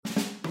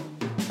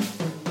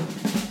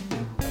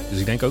Dus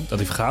ik denk ook dat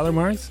die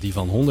vergadermarkt, die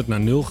van 100 naar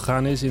 0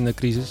 gegaan is in de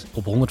crisis,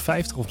 op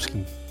 150 of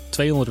misschien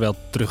 200 wel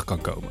terug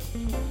kan komen.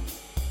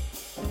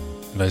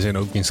 Wij zijn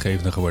ook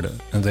winstgevender geworden. En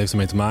dat heeft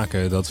ermee te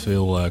maken dat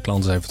veel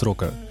klanten zijn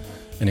vertrokken.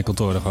 En in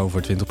kantoren gewoon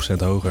voor 20%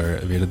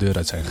 hoger weer de deur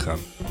uit zijn gegaan.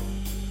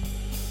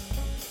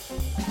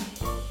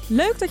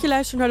 Leuk dat je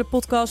luistert naar de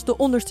podcast De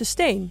Onderste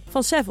Steen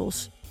van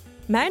Savills.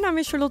 Mijn naam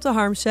is Charlotte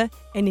Harmsen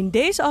en in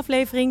deze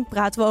aflevering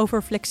praten we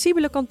over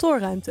flexibele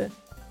kantoorruimte.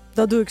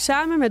 Dat doe ik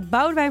samen met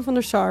Boudewijn van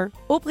der Sar,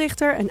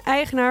 oprichter en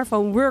eigenaar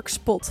van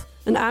Workspot,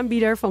 een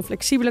aanbieder van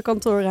flexibele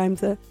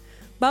kantoorruimte.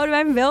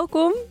 Boudewijn,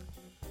 welkom.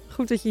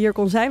 Goed dat je hier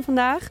kon zijn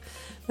vandaag.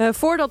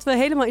 Voordat we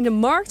helemaal in de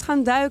markt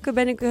gaan duiken,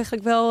 ben ik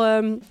eigenlijk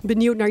wel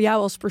benieuwd naar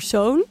jou als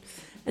persoon.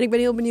 En ik ben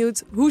heel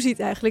benieuwd, hoe ziet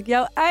eigenlijk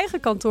jouw eigen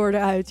kantoor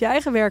eruit, je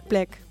eigen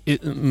werkplek?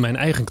 Mijn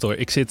eigen kantoor.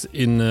 Ik zit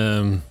in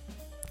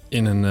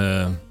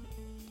een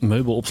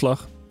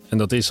meubelopslag. En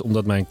dat is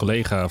omdat mijn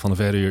collega van de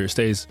verhuur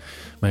steeds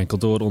mijn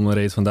kantoor onder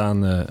reet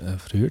vandaan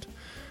verhuurt.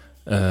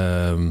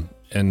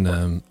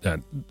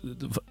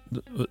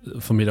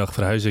 Vanmiddag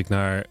verhuis ik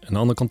naar een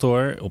ander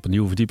kantoor op een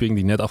nieuwe verdieping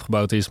die net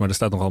afgebouwd is. Maar er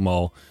staat nog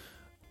allemaal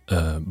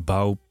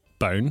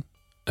bouwpuin.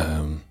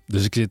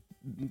 Dus ik zit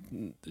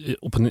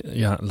op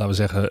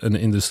een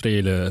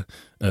industriële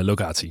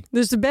locatie.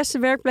 Dus de beste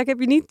werkplek heb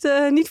je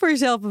niet voor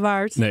jezelf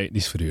bewaard? Nee,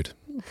 die is verhuurd.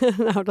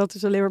 Nou, dat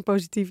is alleen maar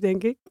positief,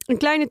 denk ik. Een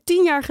kleine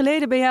 10 jaar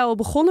geleden ben jij al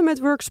begonnen met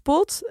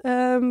Workspot.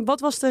 Wat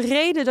was de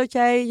reden dat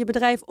jij je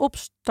bedrijf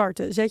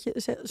opstartte?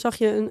 Zag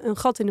je een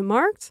gat in de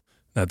markt?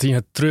 Nou, 10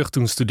 jaar terug,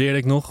 toen studeerde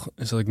ik nog.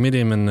 Zat ik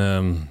midden in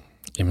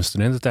mijn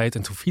studententijd.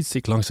 En toen fietste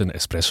ik langs een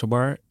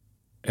espressobar.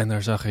 En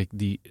daar zag ik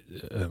die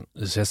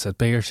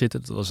ZZP'ers zitten.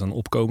 Dat was een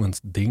opkomend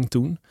ding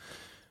toen.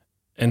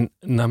 En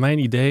naar mijn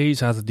idee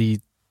zaten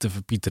die te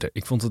verpieteren.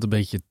 Ik vond het een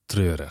beetje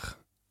treurig.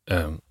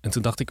 En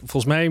toen dacht ik,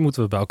 volgens mij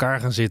moeten we bij elkaar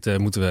gaan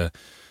zitten. Moet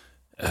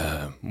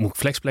ik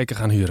flexplekken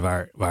gaan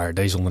huren waar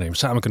deze ondernemers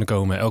samen kunnen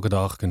komen. Elke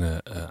dag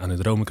aan hun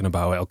dromen kunnen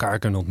bouwen. Elkaar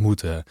kunnen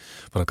ontmoeten.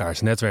 Van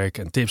elkaars netwerk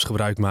en tips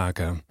gebruik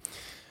maken.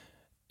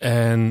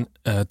 En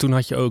toen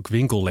had je ook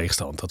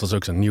winkelleegstand. Dat was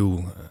ook zo'n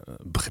nieuw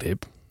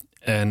begrip.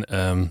 En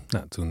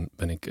toen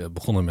ben ik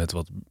begonnen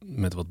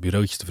met wat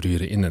bureautjes te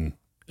verhuren in een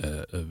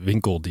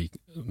winkel die ik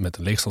met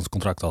een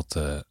leegstandscontract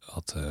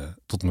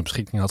tot mijn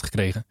beschikking had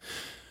gekregen.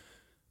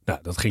 Nou,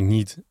 dat ging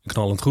niet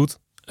knallend goed.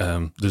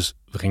 Dus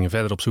we gingen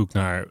verder op zoek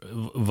naar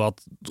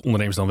wat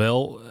ondernemers dan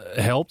wel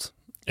helpt.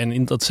 En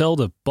in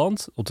datzelfde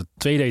pand, op de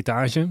tweede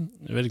etage,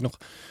 weet ik nog,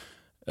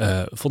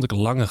 vond ik een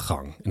lange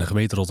gang. In de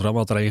gemeente Rotterdam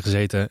had erin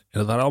gezeten. En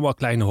dat waren allemaal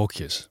kleine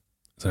hokjes.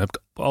 Toen heb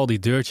ik op al die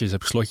deurtjes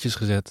slotjes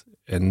gezet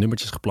en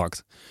nummertjes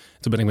geplakt.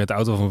 Toen ben ik met de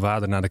auto van mijn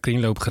vader naar de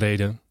kringloop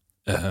gereden.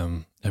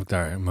 Heb ik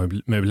daar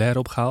meubilair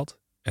opgehaald.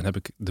 En heb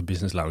ik de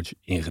business lounge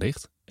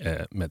ingericht.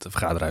 Met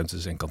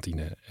vergaderruimtes en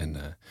kantine.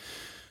 En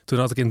toen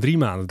had ik in 3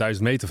 maanden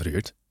 1000 meter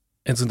verhuurd.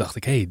 En toen dacht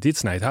ik, dit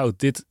snijdt hout.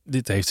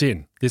 Dit heeft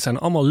zin. Dit zijn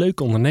allemaal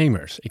leuke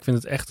ondernemers. Ik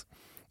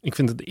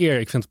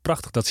vind het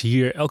prachtig dat ze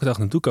hier elke dag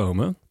naartoe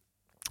komen.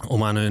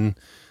 Om aan hun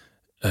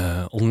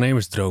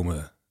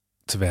ondernemersdromen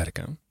te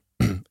werken.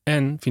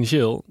 En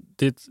financieel,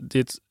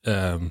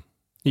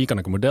 hier kan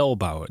ik een model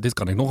opbouwen. Dit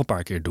kan ik nog een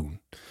paar keer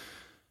doen.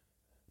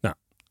 Nou,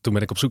 toen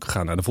ben ik op zoek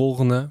gegaan naar het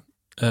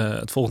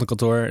volgende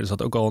kantoor. Er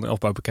zat ook al een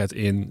elfbouwpakket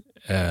in.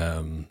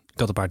 Ik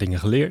had een paar dingen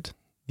geleerd.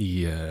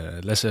 Die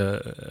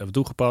lessen hebben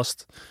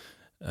toegepast.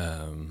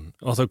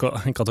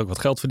 Ik had ook wat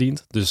geld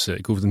verdiend. Dus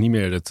ik hoefde niet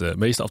meer het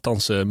meeste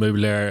afstands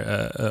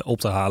meubilair op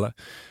te halen.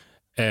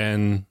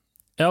 En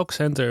elk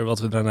center wat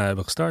we daarna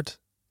hebben gestart,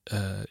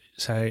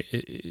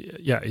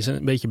 is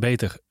een beetje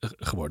beter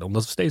geworden.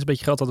 Omdat we steeds een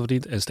beetje geld hadden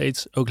verdiend en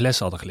steeds ook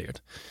lessen hadden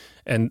geleerd.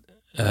 En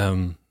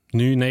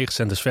nu 9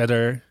 centers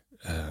verder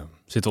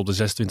zitten we op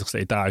de 26e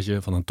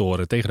etage van een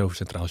toren tegenover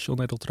Centraal Station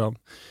in Rotterdam.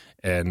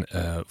 En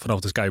vanaf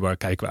de Skybar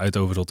kijken we uit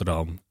over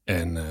Rotterdam.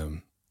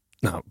 En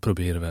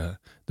proberen we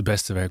de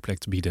beste werkplek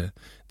te bieden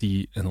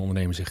die een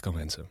ondernemer zich kan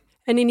wensen.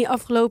 En in die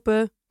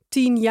afgelopen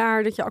 10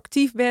 jaar dat je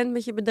actief bent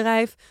met je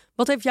bedrijf,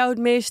 wat heeft jou het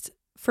meest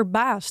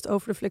verbaasd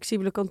over de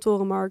flexibele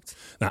kantorenmarkt?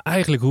 Nou,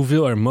 eigenlijk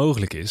hoeveel er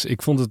mogelijk is.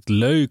 Ik vond het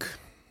leuk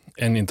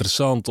en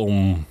interessant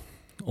om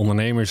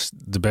ondernemers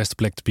de beste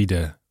plek te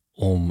bieden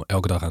om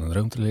elke dag aan een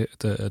droom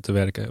te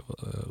werken,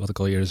 wat ik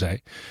al eerder zei.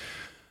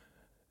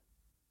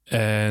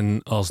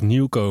 En als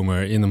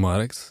nieuwkomer in de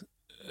markt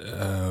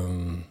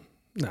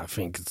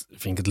vind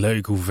ik het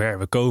leuk hoe ver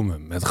we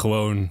komen met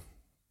gewoon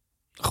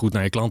goed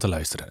naar je klanten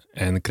luisteren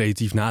en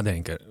creatief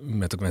nadenken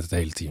met het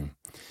hele team.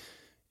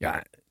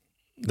 Ja,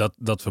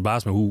 dat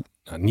verbaast me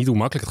niet hoe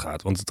makkelijk het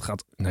gaat. Want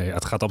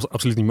het gaat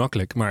absoluut niet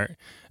makkelijk. Maar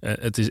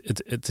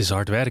het is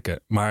hard werken.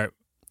 Maar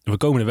we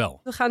komen er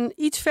wel. We gaan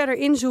iets verder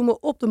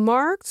inzoomen op de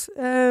markt.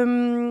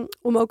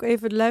 Om ook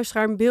even de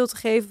luisteraar een beeld te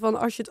geven van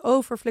als je het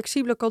over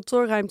flexibele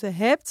kantoorruimte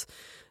hebt.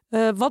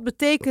 Wat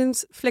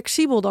betekent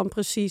flexibel dan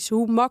precies?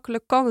 Hoe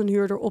makkelijk kan een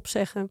huurder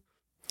opzeggen?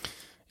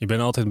 Je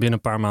bent altijd binnen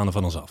een paar maanden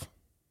van ons af.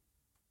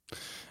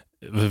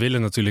 We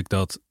willen natuurlijk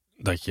dat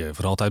je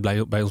voor altijd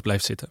bij ons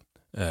blijft zitten.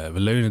 We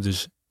leunen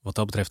dus wat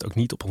dat betreft ook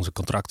niet op onze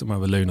contracten, maar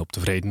we leunen op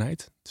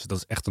tevredenheid. Dus dat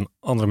is echt een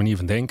andere manier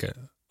van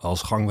denken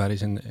als gangbaar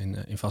is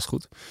in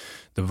vastgoed.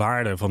 De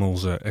waarde van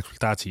onze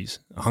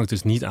exploitaties hangt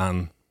dus niet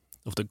aan,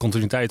 of de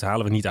continuïteit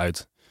halen we niet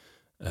uit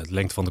de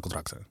lengte van de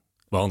contracten.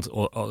 Want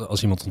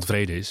als iemand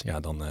ontevreden is, ja,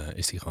 dan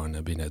is die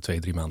gewoon binnen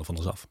 2-3 maanden van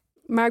ons af.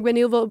 Maar ik ben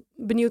heel wel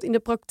benieuwd in de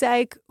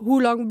praktijk,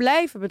 hoe lang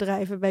blijven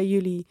bedrijven bij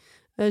jullie?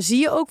 Zie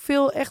je ook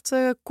veel echt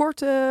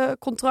korte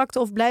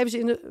contracten of blijven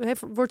ze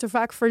wordt er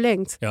vaak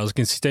verlengd? Ja, als ik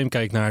in het systeem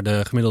kijk naar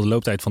de gemiddelde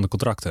looptijd van de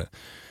contracten,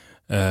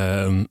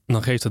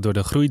 dan geeft het door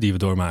de groei die we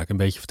doormaken een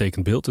beetje een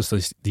vertekend beeld.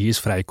 Dus die is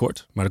vrij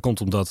kort. Maar dat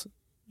komt omdat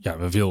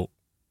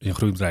een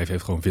groeibedrijf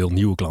heeft gewoon veel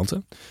nieuwe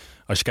klanten.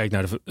 Als je kijkt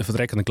naar de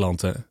vertrekkende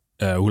klanten,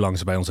 hoe lang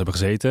ze bij ons hebben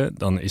gezeten,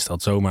 dan is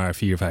dat zomaar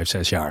 4, 5,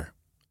 6 jaar.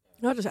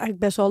 Nou, dat is eigenlijk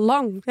best wel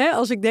lang. Hè?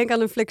 Als ik denk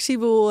aan een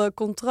flexibel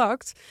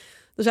contract,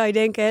 dan zou je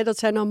denken, dat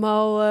zijn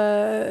allemaal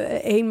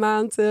 1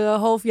 maand,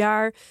 half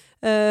jaar.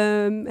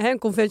 Een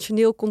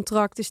conventioneel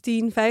contract is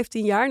 10,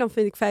 15 jaar. Dan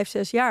vind ik 5,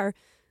 6 jaar.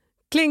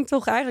 Klinkt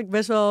toch eigenlijk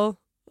best wel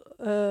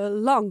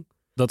lang.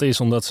 Dat is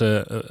omdat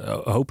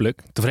ze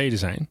hopelijk tevreden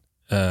zijn.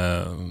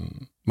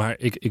 Maar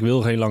ik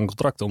wil geen lange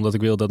contracten, omdat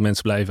ik wil dat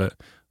mensen blijven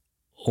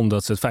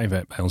omdat ze het fijn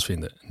bij ons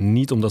vinden.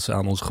 Niet omdat ze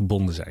aan ons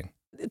gebonden zijn.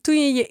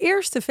 Toen je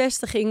eerste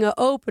vestigingen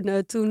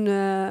opende, toen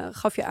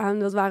gaf je aan,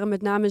 dat waren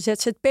met name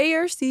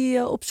ZZP'ers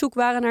die op zoek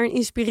waren naar een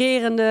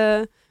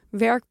inspirerende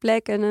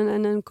werkplek en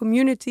een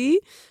community.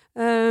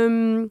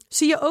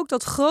 Zie je ook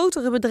dat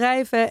grotere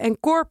bedrijven en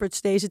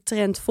corporates deze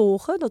trend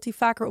volgen? Dat die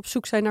vaker op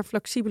zoek zijn naar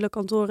flexibele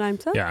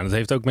kantoorruimte? Ja, en dat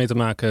heeft ook mee te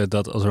maken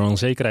dat als er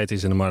onzekerheid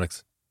is in de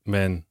markt,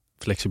 men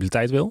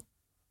flexibiliteit wil.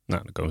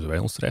 Nou, dan komen ze bij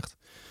ons terecht.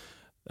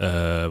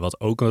 Wat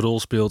ook een rol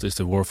speelt is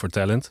de war for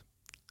talent.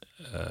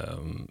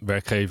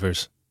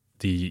 Werkgevers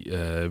die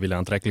willen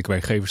aantrekkelijke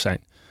werkgevers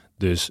zijn.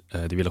 Dus die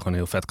willen gewoon een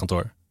heel vet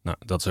kantoor. Nou,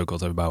 dat is ook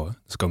wat we bouwen.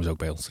 Dus komen ze ook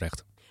bij ons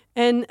terecht.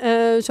 En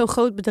zo'n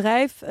groot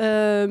bedrijf,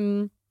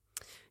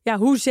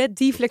 hoe zet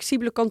die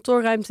flexibele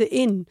kantoorruimte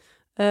in?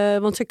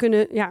 Want ze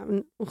kunnen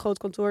een groot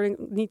kantoor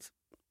niet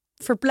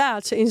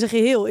verplaatsen in zijn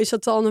geheel. Is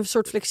dat dan een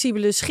soort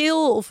flexibele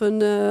schil of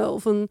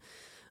een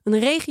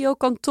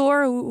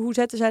regiokantoor? Hoe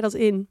zetten zij dat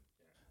in?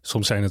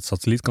 Soms zijn het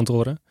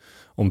satellietkantoren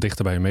om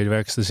dichter bij hun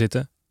medewerkers te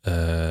zitten.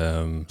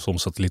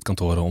 Soms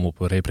satellietkantoren om op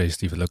een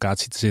representatieve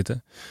locatie te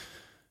zitten.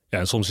 Ja,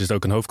 en soms is het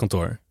ook een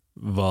hoofdkantoor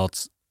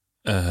wat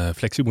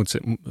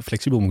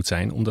flexibel moet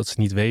zijn, omdat ze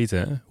niet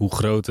weten hoe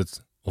groot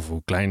het of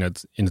hoe klein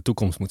het in de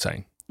toekomst moet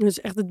zijn.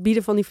 Dus echt het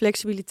bieden van die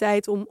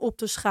flexibiliteit om op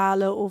te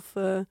schalen of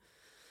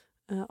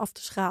af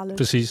te schalen.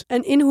 Precies.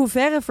 En in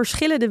hoeverre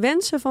verschillen de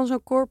wensen van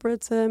zo'n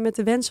corporate met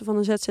de wensen van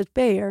een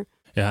ZZP'er?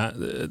 Ja,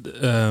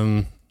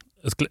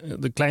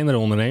 de kleinere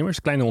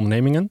ondernemers, kleine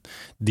ondernemingen,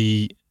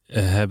 die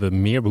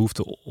hebben meer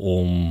behoefte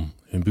om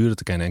hun buren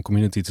te kennen en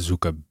community te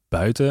zoeken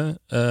buiten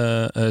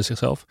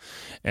zichzelf.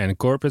 En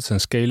corporates en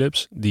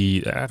scale-ups,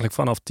 die eigenlijk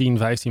vanaf 10,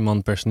 15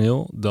 man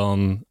personeel,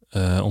 dan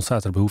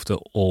ontstaat er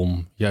behoefte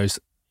om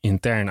juist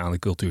intern aan de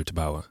cultuur te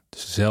bouwen.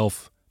 Dus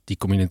zelf die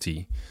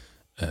community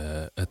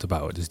te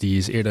bouwen. Dus die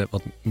is eerder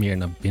wat meer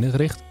naar binnen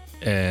gericht.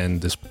 En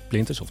de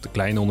splinters of de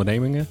kleine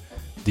ondernemingen,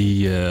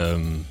 die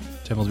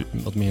zijn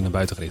wat meer naar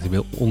buiten gericht. Die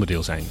wil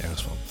onderdeel zijn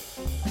ergens van.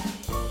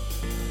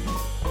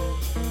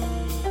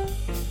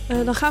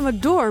 Dan gaan we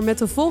door met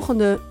de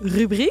volgende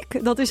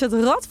rubriek. Dat is het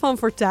Rad van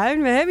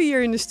Fortuin. We hebben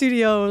hier in de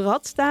studio een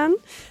rad staan.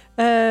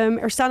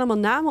 Er staan allemaal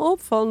namen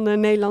op van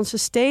Nederlandse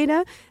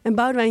steden. En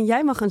Boudewijn,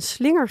 jij mag een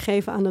slinger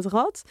geven aan het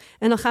rad.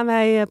 En dan gaan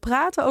wij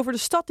praten over de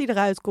stad die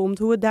eruit komt.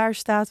 Hoe het daar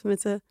staat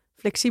met de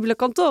flexibele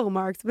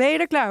kantorenmarkt. Ben je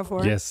er klaar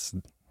voor? Yes,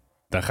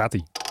 daar gaat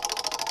hij.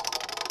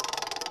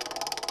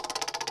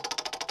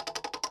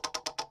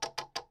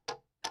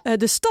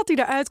 De stad die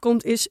eruit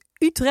komt is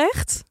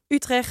Utrecht.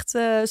 Utrecht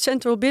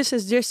Central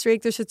Business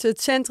District, dus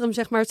het centrum,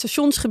 zeg maar, het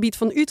stationsgebied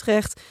van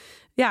Utrecht.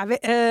 Ja,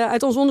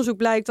 uit ons onderzoek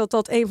blijkt dat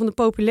dat een van de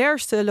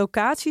populairste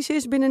locaties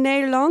is binnen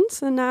Nederland,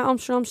 na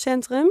Amsterdam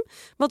Centrum.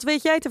 Wat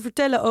weet jij te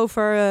vertellen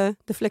over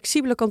de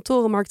flexibele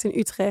kantorenmarkt in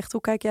Utrecht?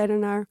 Hoe kijk jij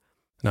daarnaar?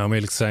 Nou, om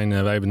eerlijk te zijn,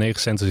 wij hebben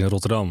 9 centers in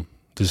Rotterdam.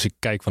 Dus ik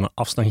kijk van een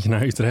afstandje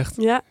naar Utrecht.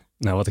 Ja.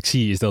 Nou, wat ik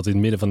zie is dat het in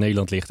het midden van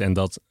Nederland ligt en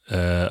dat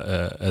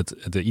het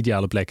de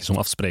ideale plek is om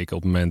af te spreken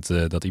op het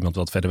moment dat iemand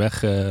wat verder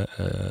weg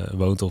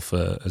woont of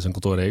zijn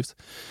kantoor heeft.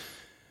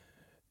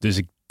 Dus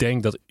ik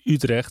denk dat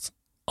Utrecht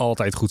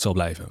altijd goed zal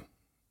blijven.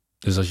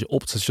 Dus als je op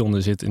het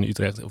station zit in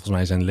Utrecht, volgens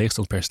mij zijn de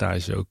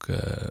leegstandspercentages ook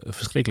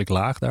verschrikkelijk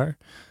laag daar.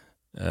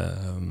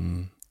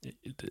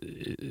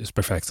 Is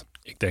perfect.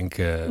 Ik denk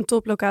een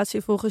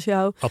toplocatie volgens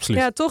jou.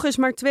 Absoluut. Ja, toch is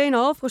maar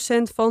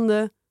 2,5% van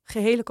de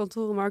gehele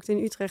kantorenmarkt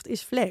in Utrecht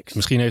is flex.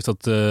 Misschien heeft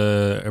dat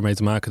ermee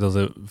te maken dat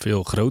er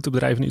veel grote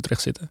bedrijven in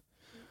Utrecht zitten.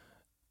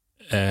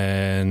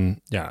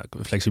 En ja,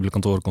 flexibele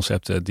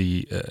kantorenconcepten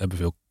die hebben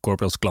veel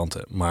corporate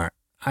klanten. Maar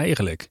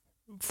eigenlijk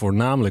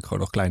voornamelijk gewoon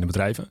nog kleine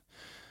bedrijven.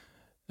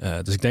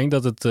 Dus ik denk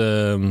dat het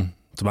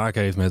te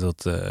maken heeft met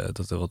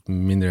dat er wat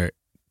minder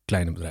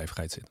kleine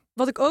bedrijvigheid zit.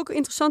 Wat ik ook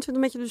interessant vind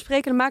om met je te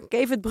bespreken, dan maak ik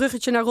even het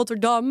bruggetje naar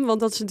Rotterdam. Want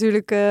dat is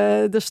natuurlijk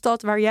de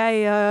stad waar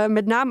jij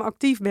met name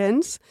actief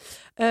bent.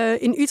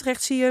 In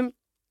Utrecht zie je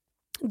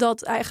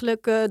dat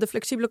eigenlijk de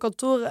flexibele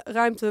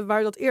kantoorruimte,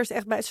 waar dat eerst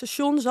echt bij het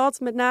station zat,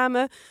 met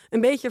name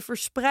een beetje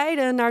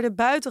verspreiden naar de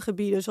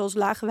buitengebieden, zoals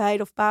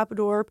Lageweide of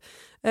Papendorp.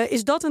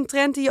 Is dat een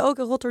trend die ook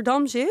in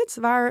Rotterdam zit?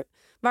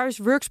 Waar is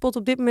Workspot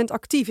op dit moment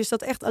actief? Is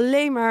dat echt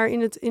alleen maar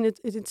in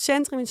het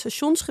centrum, in het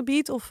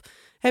stationsgebied? Of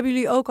hebben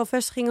jullie ook al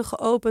vestigingen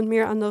geopend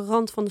meer aan de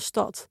rand van de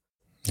stad?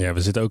 Ja,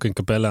 we zitten ook in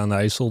Capelle aan de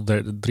IJssel,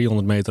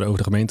 300 meter over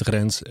de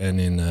gemeentegrens en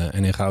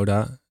in Gouda.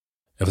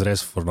 En voor de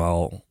rest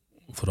vooral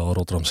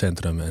Rotterdam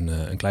Centrum en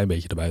een klein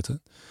beetje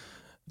erbuiten.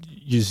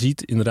 Je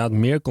ziet inderdaad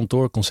meer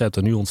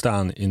kantoorconcepten nu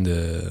ontstaan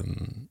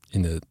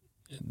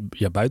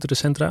buiten de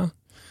centra.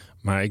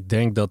 Maar ik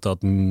denk dat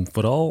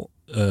vooral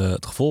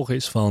het gevolg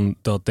is van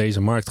dat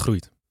deze markt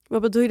groeit.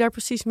 Wat bedoel je daar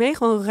precies mee?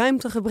 Gewoon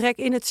ruimtegebrek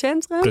in het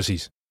centrum?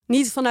 Precies.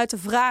 Niet vanuit de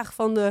vraag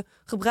van de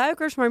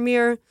gebruikers, maar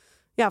meer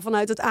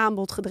vanuit het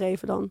aanbod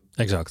gedreven dan.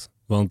 Exact.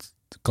 Want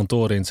de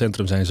kantoren in het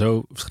centrum zijn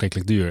zo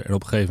verschrikkelijk duur. En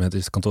op een gegeven moment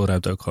is de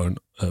kantoorruimte ook gewoon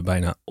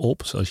bijna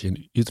op. Zoals je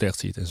in Utrecht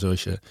ziet en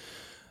zoals je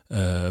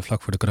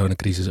vlak voor de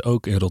coronacrisis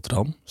ook in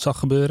Rotterdam zag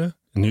gebeuren.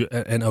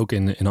 En ook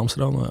in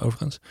Amsterdam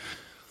overigens.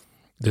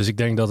 Dus ik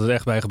denk dat het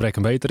echt bij gebrek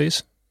aan beter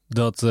is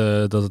dat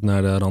het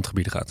naar de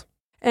randgebieden gaat.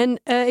 En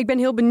ik ben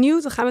heel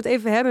benieuwd, dan gaan we het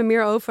even hebben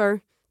meer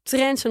over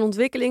trends en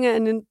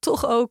ontwikkelingen en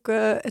toch ook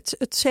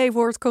het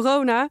C-woord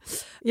corona.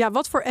 Ja,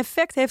 wat voor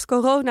effect heeft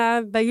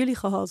corona bij jullie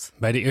gehad?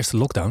 Bij de eerste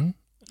lockdown,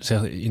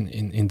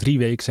 in 3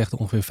 weken zegde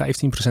ongeveer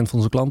 15% van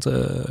onze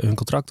klanten hun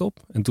contract op.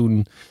 En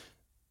toen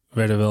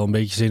werden we wel een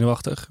beetje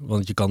zenuwachtig,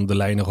 want je kan de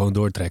lijnen gewoon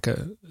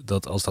doortrekken.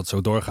 Dat als dat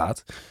zo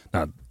doorgaat,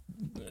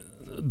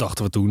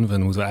 dachten we toen,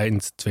 dan moeten we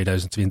eind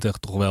 2020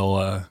 toch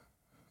wel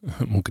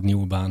moet ik een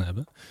nieuwe baan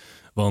hebben.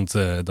 Want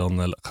dan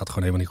gaat het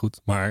gewoon helemaal niet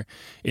goed. Maar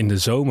in de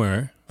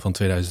zomer van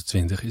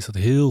 2020 is dat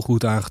heel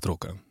goed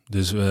aangetrokken.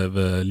 Dus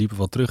we liepen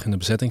wel terug in de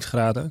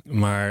bezettingsgraden.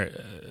 Maar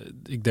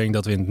ik denk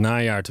dat we in het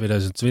najaar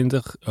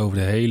 2020 over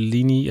de hele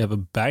linie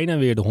hebben bijna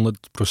weer de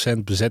 100%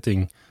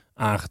 bezetting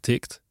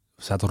aangetikt.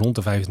 We zaten rond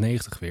de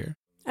 95 weer.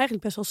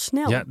 Eigenlijk best wel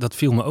snel. Ja, dat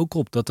viel me ook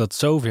op dat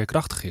zo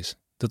veerkrachtig is.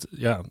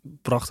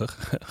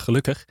 Prachtig,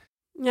 gelukkig.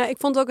 Ja, ik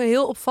vond het ook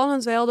heel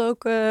opvallend. Wij hadden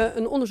ook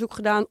een onderzoek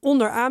gedaan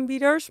onder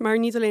aanbieders, maar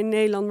niet alleen in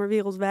Nederland, maar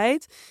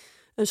wereldwijd.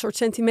 Een soort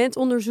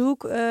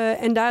sentimentonderzoek.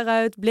 En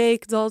daaruit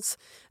bleek dat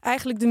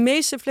eigenlijk de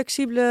meeste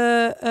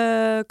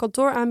flexibele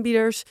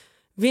kantooraanbieders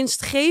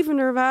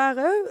winstgevender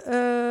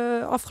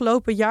waren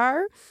afgelopen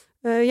jaar.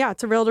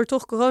 Terwijl er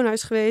toch corona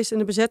is geweest en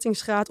de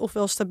bezettingsgraad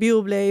ofwel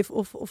stabiel bleef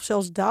of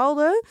zelfs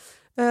daalde.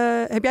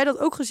 Heb jij dat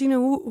ook gezien en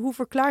hoe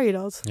verklaar je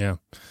dat? Ja,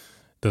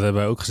 dat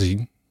hebben wij ook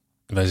gezien.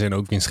 Wij zijn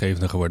ook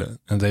winstgevender geworden. En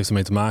dat heeft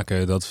ermee te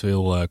maken dat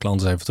veel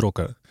klanten zijn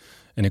vertrokken.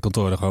 En in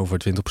kantoren gewoon voor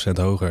 20%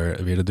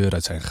 hoger weer de deur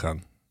uit zijn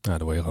gegaan. Nou,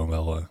 daar word je gewoon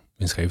wel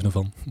winstgevender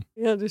van.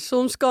 Ja, dus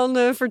soms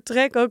kan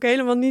vertrek ook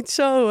helemaal niet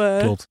zo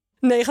Klopt.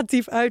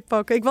 negatief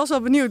uitpakken. Ik was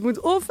wel benieuwd. Moet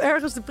of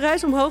ergens de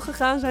prijs omhoog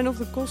gegaan zijn of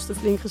de kosten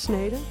flink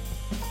gesneden.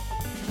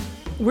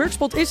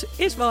 Workspot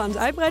is wel aan het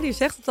uitbreiden. Je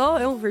zegt het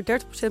al,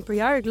 ongeveer 30% per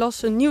jaar. Ik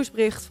las een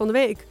nieuwsbericht van de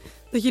week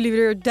dat jullie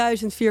weer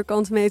 1000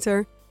 vierkante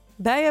meter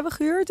bij hebben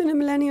gehuurd in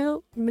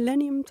de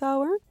Millennium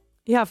Tower.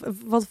 Ja,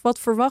 wat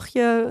verwacht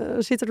je?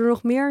 Zitten er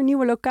nog meer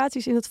nieuwe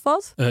locaties in het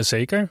vat?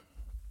 Zeker.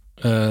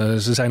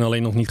 Ze zijn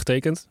alleen nog niet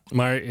getekend.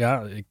 Maar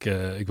ja,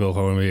 ik wil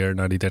gewoon weer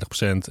naar die 30%.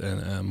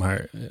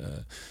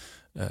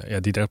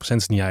 Die 30%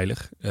 is niet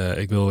heilig.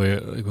 Ik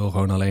wil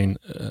gewoon alleen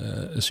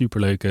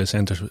superleuke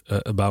centers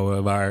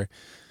bouwen waar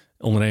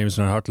ondernemers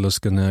naar hartelust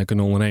kunnen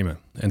ondernemen.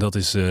 En dat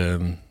is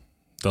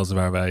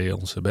waar wij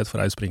onze bed voor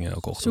uitspringen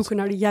elke ochtend. Zoeken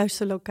naar de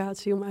juiste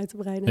locatie om uit te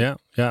breiden. Ja,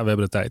 we hebben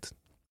de tijd.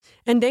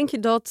 En denk je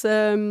dat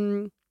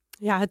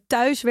het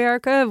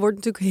thuiswerken, wordt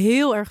natuurlijk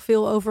heel erg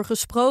veel over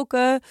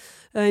gesproken.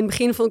 In het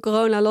begin van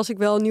corona las ik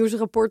wel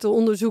nieuwsrapporten,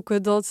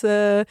 onderzoeken dat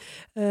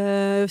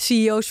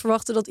CEO's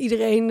verwachten dat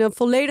iedereen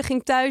volledig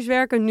ging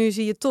thuiswerken. Nu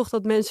zie je toch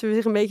dat mensen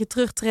zich een beetje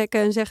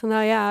terugtrekken en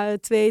zeggen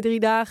 2-3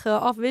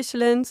 dagen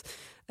afwisselend.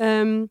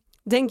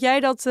 Denk jij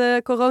dat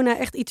corona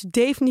echt iets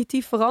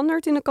definitief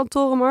verandert in de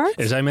kantorenmarkt?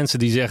 Er zijn mensen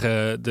die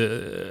zeggen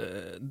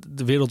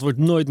de wereld wordt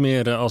nooit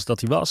meer als dat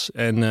die was.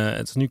 En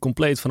het is nu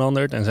compleet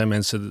veranderd. En er zijn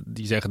mensen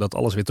die zeggen dat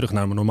alles weer terug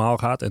naar normaal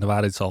gaat. En de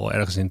waarheid zal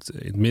ergens in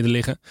het midden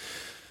liggen.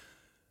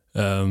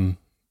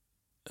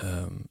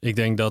 Ik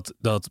denk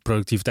dat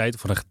productiviteit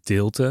voor een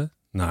gedeelte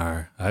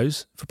naar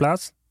huis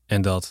verplaatst.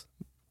 En dat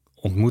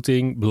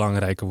ontmoeting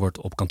belangrijker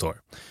wordt op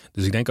kantoor.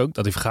 Dus ik denk ook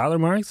dat die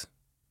vergadermarkt,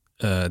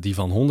 die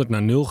van 100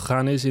 naar 0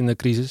 gegaan is in de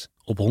crisis,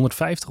 op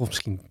 150 of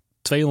misschien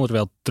 200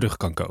 wel terug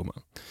kan komen.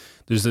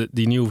 Dus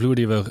die nieuwe vloer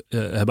die we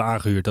hebben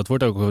aangehuurd, dat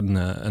wordt ook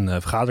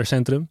een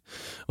vergadercentrum.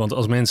 Want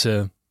als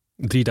mensen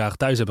 3 dagen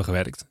thuis hebben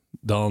gewerkt,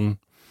 dan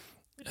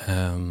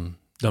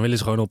willen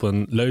ze gewoon op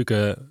een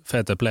leuke,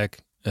 vette plek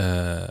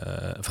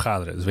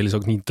vergaderen. Dus willen ze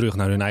ook niet terug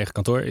naar hun eigen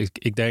kantoor.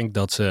 Ik denk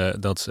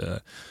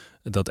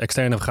dat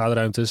externe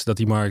vergaderruimtes, dat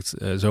die markt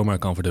zomaar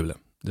kan verdubbelen.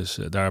 Dus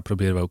daar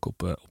proberen we ook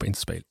op in te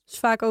spelen. Dat is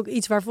vaak ook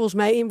iets waar volgens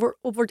mij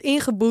op wordt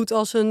ingeboet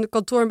als een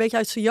kantoor een beetje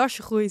uit zijn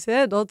jasje groeit.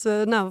 Hè? Dat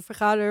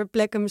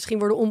vergaderplekken misschien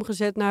worden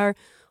omgezet naar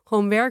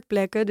gewoon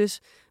werkplekken.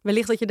 Dus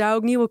wellicht dat je daar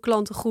ook nieuwe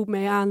klantengroep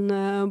mee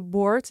aan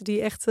boort.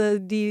 Die echt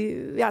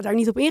daar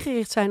niet op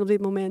ingericht zijn op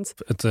dit moment.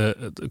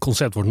 Het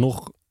concept wordt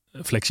nog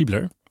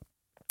flexibeler.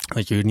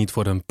 Dat je niet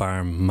voor een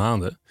paar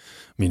maanden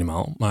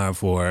minimaal, maar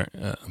voor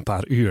een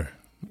paar uur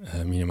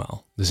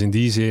minimaal. Dus in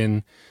die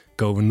zin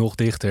komen we nog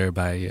dichter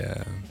bij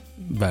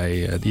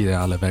de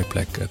ideale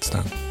werkplek te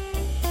staan.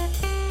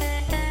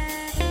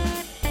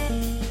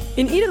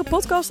 In iedere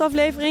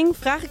podcastaflevering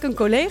vraag ik een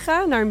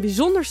collega naar een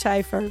bijzonder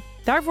cijfer.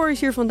 Daarvoor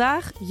is hier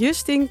vandaag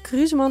Justin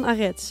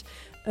Kruseman-Arets,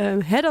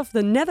 Head of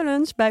the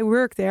Netherlands bij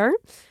Workday.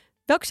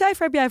 Welk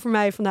cijfer heb jij voor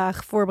mij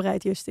vandaag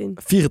voorbereid, Justin?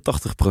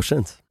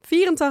 84%.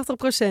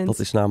 84%. Dat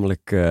is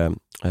namelijk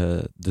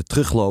de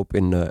terugloop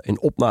in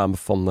opname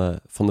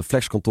van de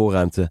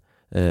flexkantoorruimte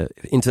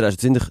in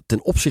 2020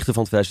 ten opzichte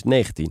van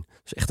 2019.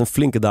 Dus echt een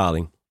flinke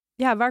daling.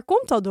 Ja, waar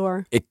komt dat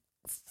door? Ik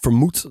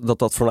vermoed dat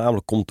dat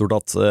voornamelijk komt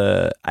doordat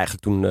eigenlijk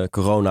toen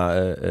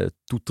corona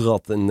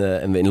toetrad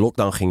en we in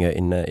lockdown gingen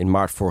in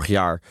maart vorig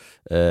jaar,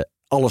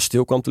 alles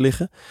stil kwam te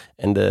liggen.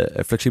 En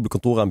de flexibele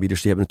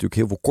kantooraanbieders die hebben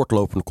natuurlijk heel veel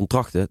kortlopende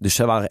contracten. Dus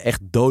zij waren echt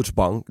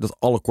doodsbang dat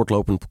alle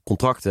kortlopende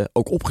contracten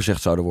ook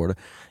opgezegd zouden worden.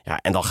 Ja,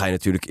 en dan ga je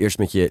natuurlijk eerst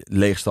met je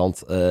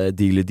leegstand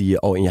dealen die je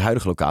al in je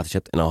huidige locaties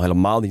hebt. En al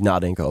helemaal niet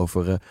nadenken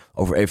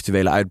over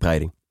eventuele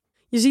uitbreiding.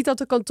 Je ziet dat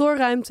de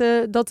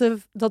kantoorruimte,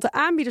 dat de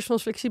aanbieders van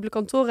flexibele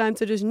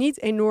kantoorruimte dus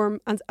niet enorm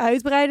aan het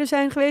uitbreiden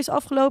zijn geweest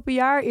afgelopen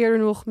jaar. Eerder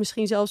nog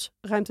misschien zelfs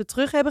ruimte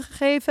terug hebben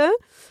gegeven.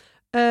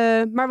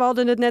 Maar we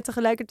hadden het net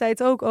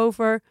tegelijkertijd ook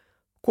over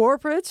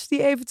corporates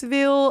die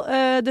eventueel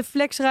de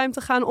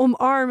flexruimte gaan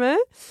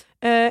omarmen.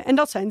 En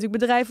dat zijn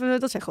natuurlijk bedrijven,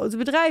 dat zijn grote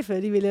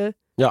bedrijven. Die willen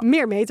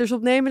meer meters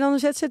opnemen dan een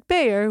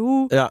ZZP'er.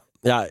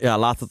 Ja,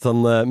 laat het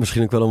dan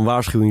misschien ook wel een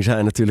waarschuwing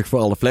zijn natuurlijk voor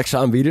alle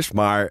flexaanbieders.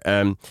 Maar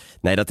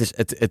nee,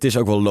 het is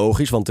ook wel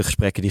logisch, want de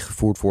gesprekken die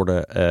gevoerd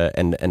worden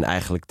en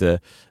eigenlijk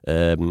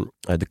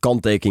de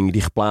kanttekeningen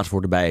die geplaatst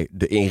worden bij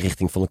de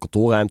inrichting van de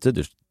kantoorruimte,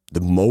 dus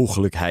de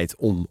mogelijkheid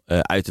om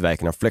uit te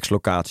wijken naar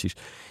flexlocaties.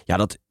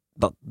 Ja,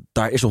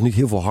 daar is nog niet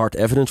heel veel hard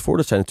evidence voor.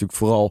 Dat zijn natuurlijk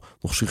vooral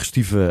nog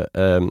suggestieve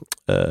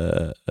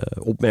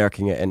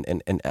opmerkingen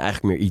en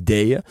eigenlijk meer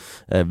ideeën.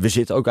 We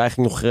zitten ook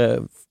eigenlijk nog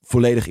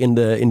volledig in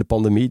de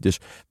pandemie. Dus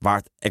waar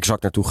het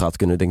exact naartoe gaat,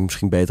 kunnen we denk ik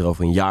misschien beter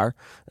over een jaar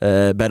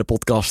bij de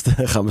podcast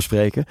gaan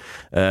bespreken.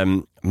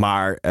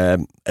 Maar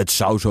het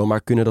zou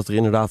zomaar kunnen dat er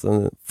inderdaad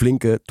een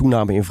flinke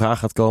toename in vraag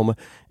gaat komen.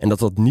 En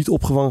dat niet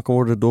opgevangen kan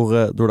worden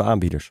door de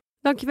aanbieders.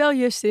 Dankjewel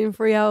Justin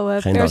voor jouw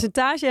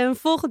percentage. En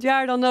volgend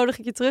jaar dan nodig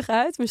ik je terug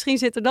uit. Misschien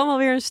zit er dan wel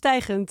weer een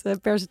stijgend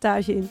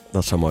percentage in.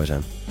 Dat zou mooi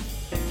zijn.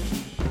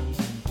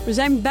 We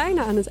zijn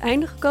bijna aan het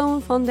einde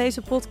gekomen van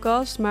deze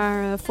podcast.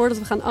 Maar voordat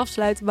we gaan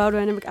afsluiten,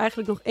 Boudewijn, heb ik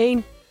eigenlijk nog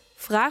 1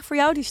 vraag voor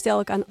jou. Die stel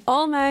ik aan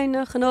al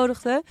mijn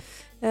genodigden.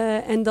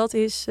 En dat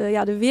is,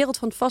 de wereld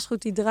van het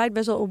vastgoed die draait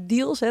best wel op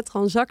deals,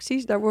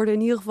 transacties. Daar worden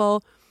in ieder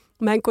geval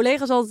mijn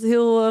collega's altijd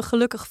heel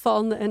gelukkig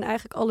van. En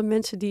eigenlijk alle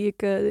mensen die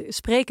ik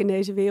spreek in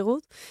deze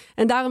wereld.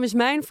 En daarom is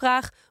mijn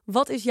vraag,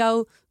 wat is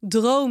jouw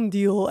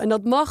droomdeal? En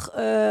dat mag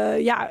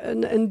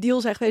een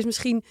deal zijn geweest.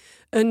 Misschien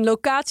een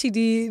locatie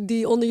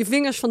die onder je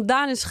vingers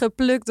vandaan is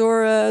geplukt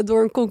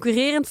door een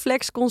concurrerend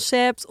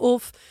flexconcept.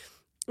 Of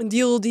een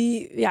deal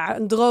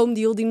een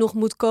droomdeal die nog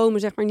moet komen,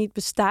 zeg maar, niet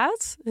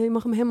bestaat. Je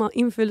mag hem helemaal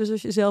invullen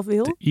zoals je zelf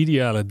wil. De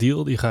ideale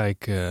deal die ga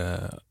ik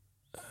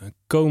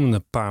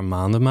komende paar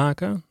maanden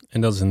maken.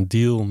 En dat is een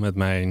deal met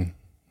mijn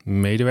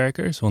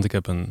medewerkers. Want ik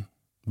heb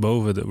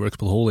boven de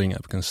Workspot Holding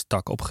heb ik een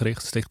stak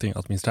opgericht. Stichting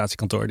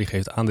Administratiekantoor. Die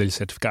geeft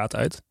aandelencertificaat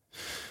uit.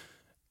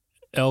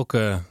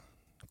 Elke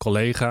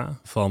collega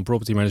van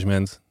property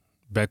management,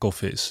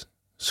 back-office,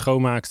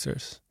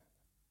 schoonmaaksters,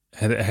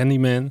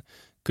 handyman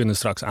kunnen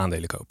straks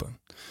aandelen kopen.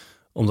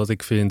 Omdat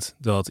ik vind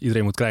dat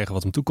iedereen moet krijgen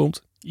wat hem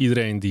toekomt.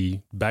 Iedereen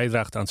die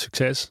bijdraagt aan het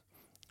succes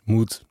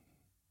moet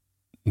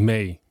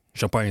mee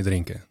champagne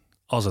drinken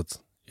als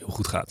het heel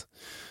goed gaat.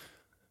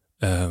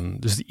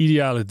 Dus de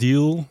ideale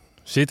deal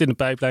zit in de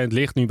pijplijn. Het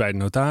ligt nu bij de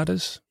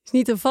notaris. Het is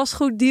niet een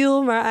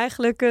vastgoeddeal, maar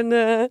eigenlijk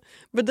een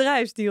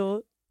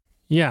bedrijfsdeal.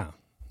 Ja,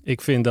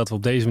 ik vind dat we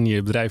op deze manier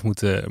het bedrijf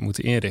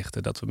moeten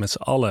inrichten. Dat we met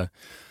z'n allen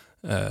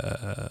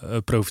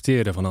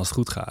profiteren van als het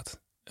goed gaat.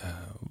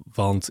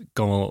 Want ik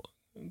kan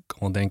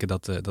wel denken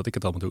dat ik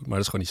het allemaal doe, maar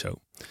dat is gewoon niet zo.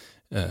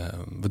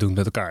 We doen het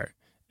met elkaar.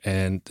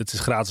 En het is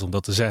gratis om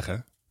dat te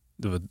zeggen.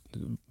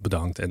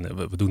 Bedankt en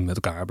we doen het met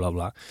elkaar, bla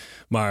bla.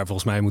 Maar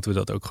volgens mij moeten we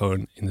dat ook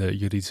gewoon in de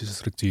juridische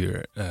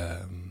structuur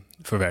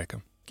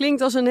verwerken.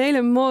 Klinkt als een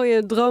hele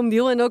mooie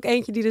droomdeal en ook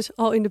eentje die dus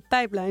al in de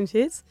pijplijn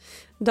zit.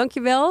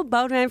 Dankjewel,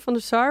 Boudewijn van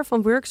der Sar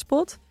van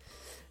Workspot.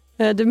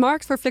 De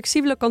markt voor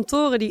flexibele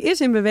kantoren die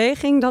is in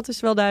beweging, dat is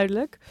wel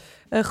duidelijk.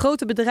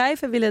 Grote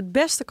bedrijven willen het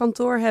beste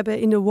kantoor hebben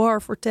in de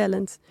war for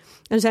talent.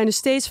 En zijn dus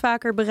steeds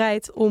vaker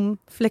bereid om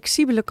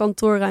flexibele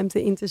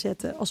kantoorruimte in te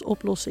zetten als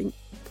oplossing.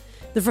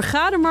 De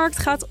vergadermarkt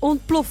gaat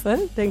ontploffen,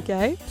 denk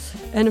jij.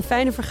 En een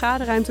fijne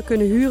vergaderruimte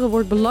kunnen huren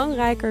wordt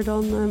belangrijker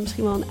dan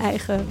misschien wel een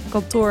eigen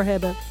kantoor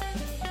hebben.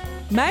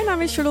 Mijn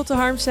naam is Charlotte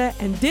Harmsen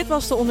en dit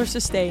was De Onderste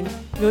Steen.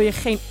 Wil je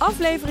geen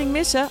aflevering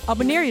missen?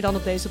 Abonneer je dan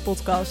op deze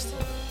podcast.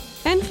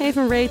 En geef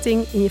een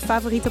rating in je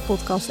favoriete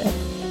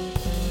podcast-app.